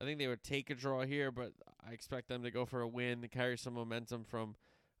 I think they would take a draw here, but I expect them to go for a win to carry some momentum from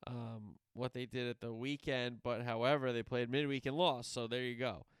what they did at the weekend. But, however, they played midweek and lost, so there you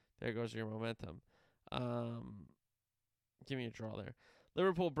go. There goes your momentum. Give me a draw there.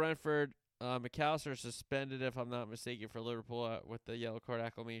 Liverpool, Brentford. McAllister suspended, if I'm not mistaken, for Liverpool with the yellow card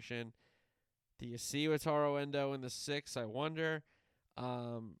acclamation. Do you see Wataru Endo in the 6th? I wonder.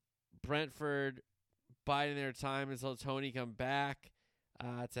 Brentford biding their time until Tony come back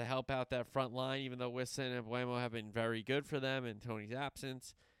to help out that front line, even though Wilson and Buemo have been very good for them in Tony's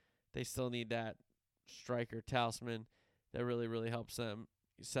absence. They still need that striker talisman that really, really helps them.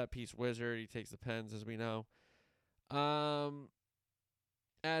 Set piece wizard. He takes the pens, as we know.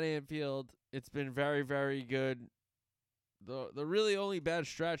 At Anfield, it's been very, very good. The really only bad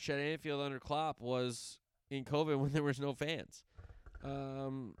stretch at Anfield under Klopp was in COVID when there was no fans.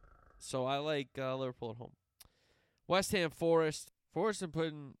 So I like Liverpool at home. West Ham, Forest. Forest have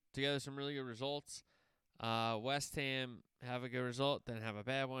putting together some really good results. West Ham have a good result, then have a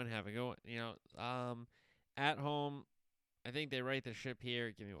bad one, have a good one. At home, I think they right the ship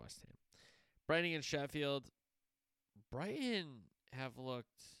here. Give me West Ham. Brighton and Sheffield. Brighton have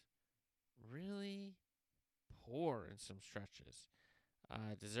looked really poor in some stretches.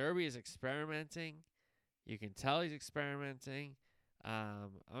 De Zerbi is experimenting. You can tell he's experimenting. I'm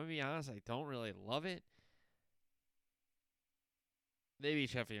going to be honest, I don't really love it. They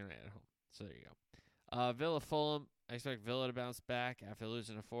beat Sheffield United at home. So there you go. Villa, Fulham. I expect Villa to bounce back after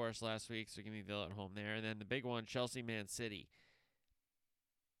losing to Forest last week, so give me Villa at home there. And then the big one, Chelsea, Man City.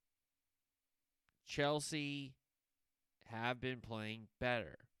 Chelsea have been playing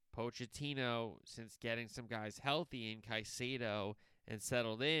better. Pochettino, since getting some guys healthy in Caicedo and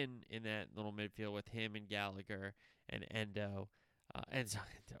settled in that little midfield with him and Gallagher and Enzo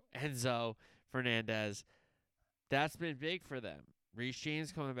Fernandez, that's been big for them. Reece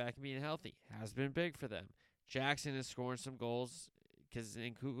James coming back and being healthy has been big for them. Jackson is scoring some goals because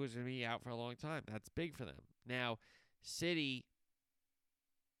Nkunku's going to be out for a long time. That's big for them. Now, City,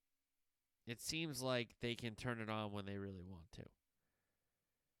 it seems like they can turn it on when they really want to.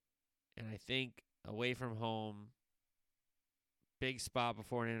 And I think away from home, big spot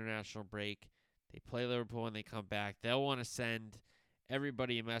before an international break. They play Liverpool when they come back. They'll want to send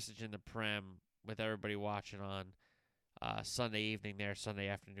everybody a message in the Prem with everybody watching on Sunday evening there, Sunday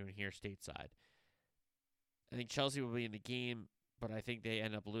afternoon here stateside. I think Chelsea will be in the game, but I think they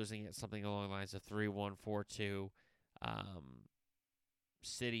end up losing it something along the lines of 3-1, 4-2.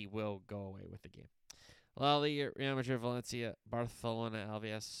 City will go away with the game. La Liga, Real Madrid, Valencia, Barcelona,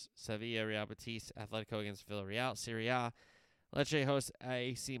 Alves, Sevilla, Real Betis, Atletico against Villarreal, Serie A, Lecce hosts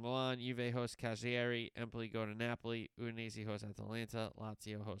AC Milan, Juve hosts Cagliari, Empoli go to Napoli, Udinese hosts Atalanta,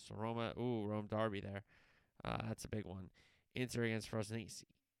 Lazio hosts Roma. Ooh, Rome derby there. That's a big one. Inter against Frosinone.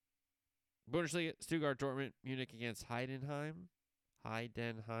 Bundesliga, Stuttgart, Dortmund, Munich against Heidenheim.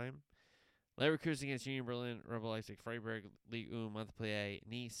 Leverkusen against Union Berlin, Rebel Leipzig, Freiburg, Ligue 1, Montpellier,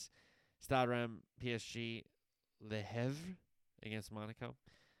 Nice, Stade Rennes, PSG, Le Havre against Monaco.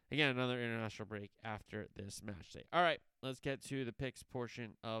 Again, another international break after this match day. All right, let's get to the picks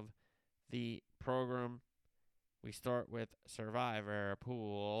portion of the program. We start with Survivor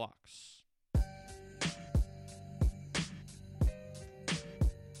Pool Locks.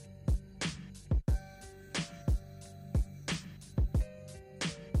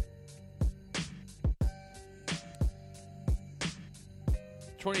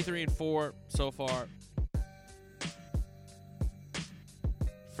 $23-4 so far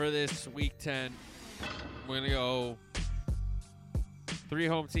for this week 10. We're gonna go 3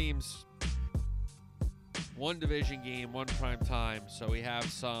 home teams, 1 division game, 1 prime time. So we have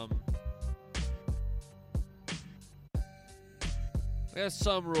some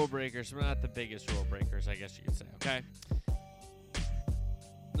rule breakers, but not the biggest rule breakers, I guess you could say. Okay.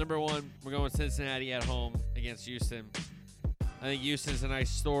 Number 1, we're going Cincinnati at home against Houston. I think Houston's a nice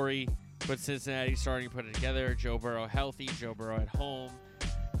story, but Cincinnati's starting to put it together. Joe Burrow healthy, Joe Burrow at home.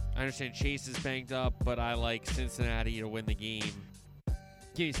 I understand Chase is banged up, but I like Cincinnati to win the game.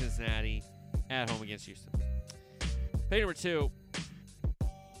 Give me Cincinnati at home against Houston. Pick number 2,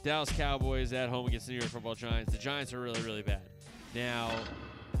 Dallas Cowboys at home against the New York Football Giants. The Giants are really, really bad. Now,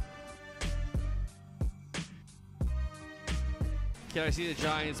 can I see the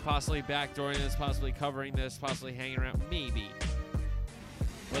Giants possibly backdooring this, possibly covering this, possibly hanging around? Maybe.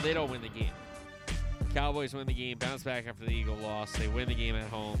 But they don't win the game. Cowboys win the game, bounce back after the Eagle loss. They win the game at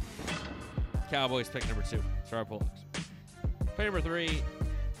home. Cowboys pick number 2. Sorry, Bulldogs. Pick number 3,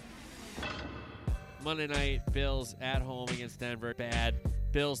 Monday night, Bills at home against Denver. Bad.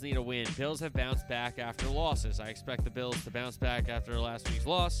 Bills need a win. Bills have bounced back after losses. I expect the Bills to bounce back after last week's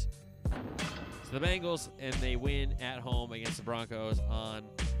loss to the Bengals, and they win at home against the Broncos on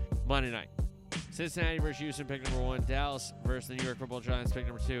Monday night. Cincinnati versus Houston, pick number 1. Dallas versus the New York Football Giants, pick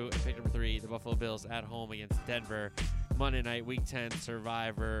number 2. And pick number 3, the Buffalo Bills at home against Denver. Monday night, Week 10,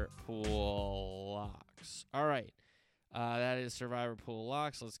 Survivor Pool Locks. All right. That is Survivor Pool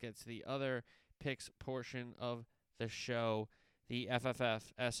Locks. Let's get to the other picks portion of the show. The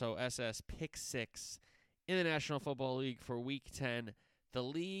FFF SOSS Pick 6 in the National Football League for Week 10. The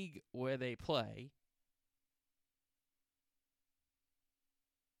league where they play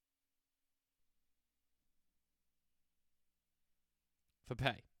for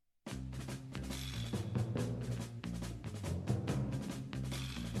pay.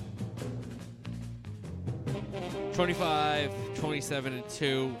 $25, 27, and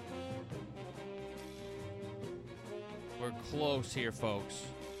 2. We're close here, folks.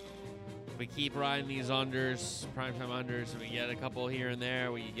 If we keep riding these unders, primetime unders, if we get a couple here and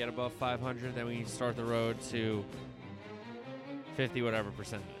there, we get above 500, then we start the road to 50 whatever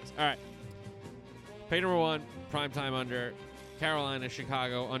percent it is. All right. Pick number 1, primetime under. Carolina,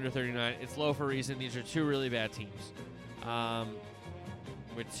 Chicago, under 39. It's low for a reason. These are 2 really bad teams.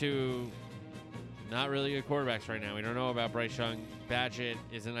 With 2 not really good quarterbacks right now. We don't know about Bryce Young. Badgett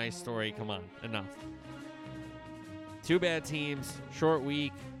is a nice story. Come on. Enough. 2 bad teams. Short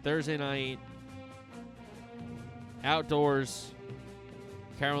week. Thursday night. Outdoors.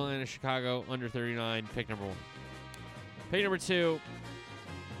 Carolina, Chicago, under 39. Pick number 1. Pick number 2.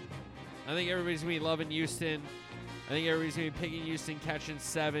 I think everybody's going to be loving Houston. I think everybody's going to be picking Houston, catching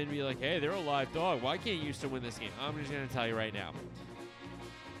 7, be like, hey, they're a live dog. Why can't Houston win this game? I'm just going to tell you right now.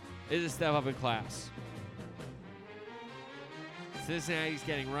 It's a step up in class. Cincinnati's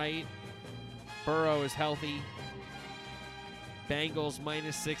getting right. Burrow is healthy. Bengals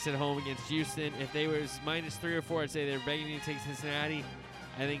 -6 at home against Houston. If they was -3 or 4, I'd say they're begging you to take Cincinnati.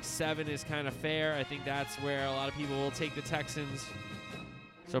 I think 7 is kind of fair. I think that's where a lot of people will take the Texans.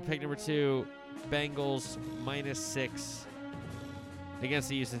 So pick number 2. Bengals -6 against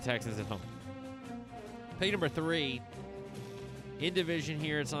the Houston Texans at home. Pick number 3 In division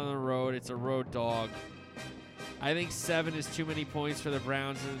here, it's on the road. It's a road dog. I think 7 is too many points for the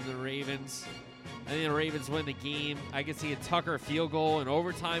Browns and the Ravens. I think the Ravens win the game. I can see a Tucker field goal in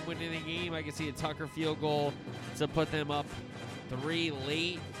overtime winning the game. I can see a Tucker field goal to put them up 3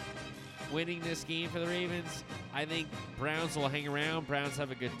 late, winning this game for the Ravens. I think Browns will hang around. Browns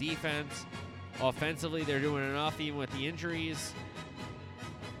have a good defense. Offensively, they're doing enough even with the injuries.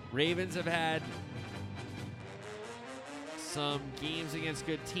 Ravens have had some games against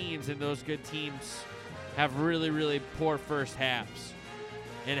good teams, and those good teams have really, really poor first halves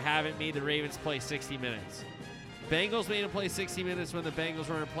and haven't made the Ravens play 60 minutes. Bengals made them play 60 minutes when the Bengals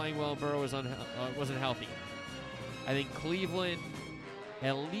weren't playing well and Burrow wasn't healthy. I think Cleveland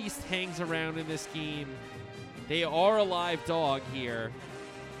at least hangs around in this game. They are a live dog here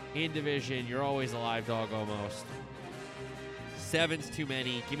in division. You're always a live dog almost. 7's too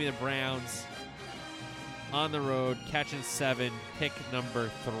many. Give me the Browns on the road, catching 7, pick number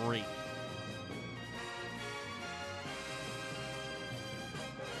 3.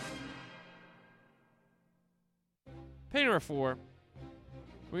 Pick number 4.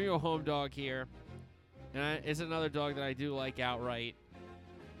 We're going to go home dog here. And it's another dog that I do like outright.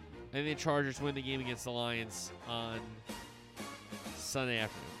 I think the Chargers win the game against the Lions on Sunday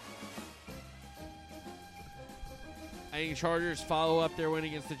afternoon. I think Chargers follow up their win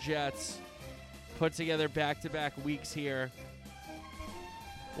against the Jets. Put together back-to-back weeks here.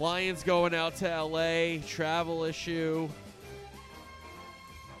 Lions going out to L.A. Travel issue.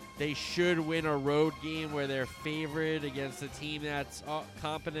 They should win a road game where they're favored against a team that's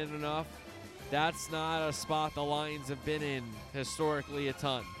competent enough. That's not a spot the Lions have been in historically a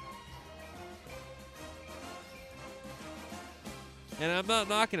ton. And I'm not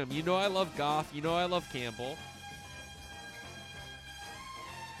knocking them. You know I love Goff. You know I love Campbell.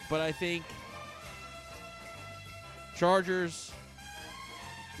 But I think Chargers,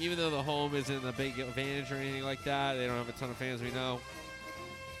 even though the home isn't a big advantage or anything like that, they don't have a ton of fans, we know.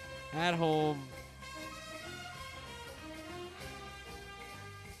 At home,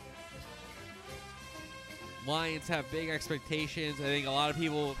 Lions have big expectations. I think a lot of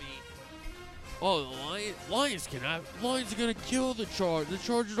people will be, oh, the Lions are going to kill the Chargers. The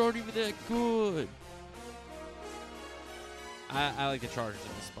Chargers aren't even that good. I like the Chargers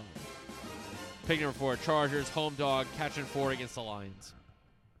in this spot. Pick number 4, Chargers, home dog, catching 4 against the Lions.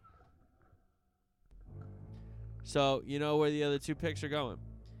 So, you know where the other 2 picks are going.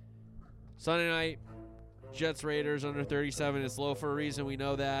 Sunday night, Jets, Raiders, under 37. It's low for a reason. We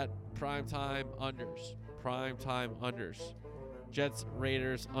know that. Primetime unders. Primetime unders. Jets,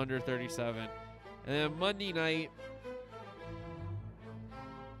 Raiders, under 37. And then Monday night,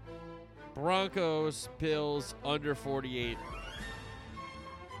 Broncos, Bills, under 48.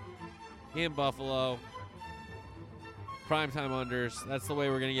 In Buffalo. Primetime unders. That's the way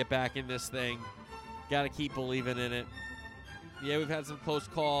we're going to get back in this thing. Got to keep believing in it. Yeah, we've had some close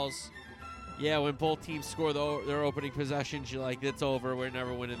calls. Yeah, when both teams score their opening possessions, you're like, it's over. We're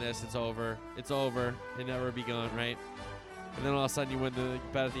never winning this. It's over. It's over. It never begun, right? And then all of a sudden you win the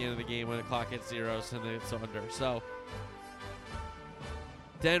bet at the end of the game when the clock hits zeros and it's under. So,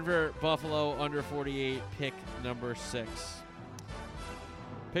 Denver, Buffalo, under 48, pick number 6.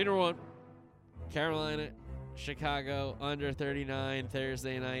 Pick number 1, Carolina, Chicago, under 39,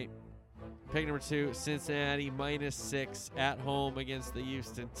 Thursday night. Pick number 2, Cincinnati, -6 at home against the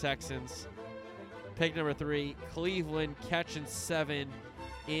Houston Texans. Pick number 3, Cleveland, catching 7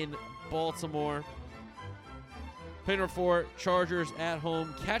 in Baltimore. Pick number 4, Chargers at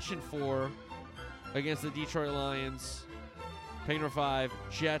home, catching 4 against the Detroit Lions. Pick number 5,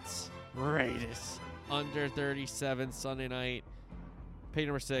 Jets, Raiders, under 37 Sunday night. Pick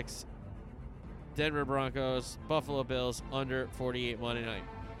number 6, Denver Broncos, Buffalo Bills, under 48 Monday night.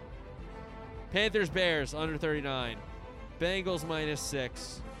 Panthers, Bears, under 39. Bengals,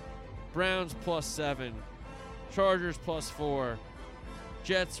 -6. Browns, +7. Chargers, +4.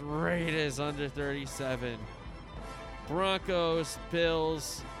 Jets, Raiders, under 37. Broncos,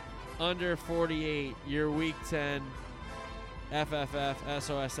 Bills, under 48. Your Week 10 FFF,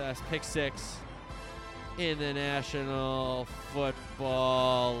 SOSS, pick 6 in the National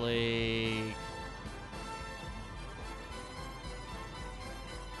Football League.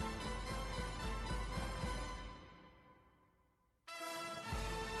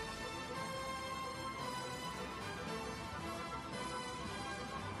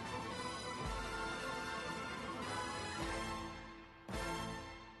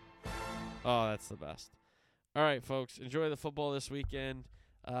 Oh, that's the best. All right, folks, enjoy the football this weekend.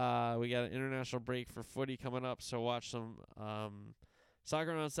 We got an international break for footy coming up, so watch some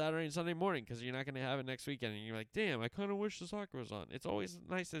soccer on Saturday and Sunday morning because you're not going to have it next weekend. And you're like, damn, I kind of wish the soccer was on. It's always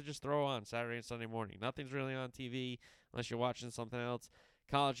nice to just throw on Saturday and Sunday morning. Nothing's really on TV unless you're watching something else.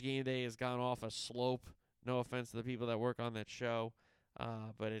 College Game Day has gone off a slope. No offense to the people that work on that show,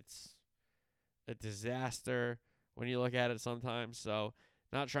 but it's a disaster when you look at it sometimes. So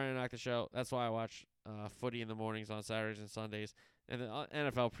not trying to knock the show. That's why I watch footy in the mornings on Saturdays and Sundays. And the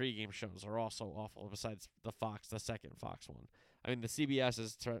NFL pregame shows are also awful, besides the second Fox one. I mean, the CBS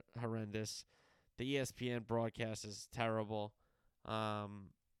is horrendous. The ESPN broadcast is terrible. So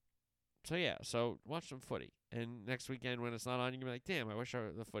watch some footy. And next weekend when it's not on, you can be like, damn, I wish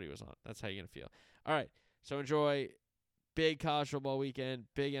the footy was on. That's how you're going to feel. All right, so enjoy big college football weekend,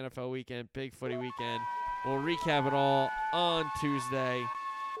 big NFL weekend, big footy weekend. We'll recap it all on Tuesday.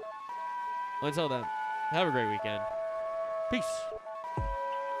 Until then, have a great weekend. Peace.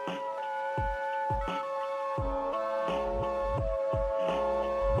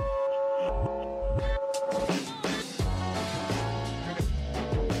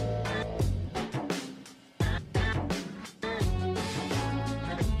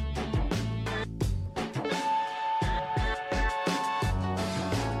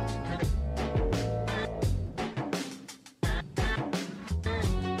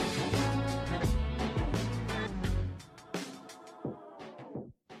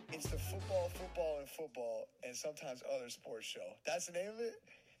 Football, and sometimes other sports show. That's the name of it.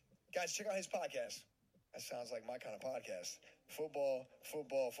 Guys, check out his podcast. That sounds like my kind of podcast. Football,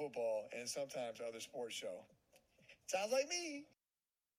 and sometimes other sports show. Sounds like me.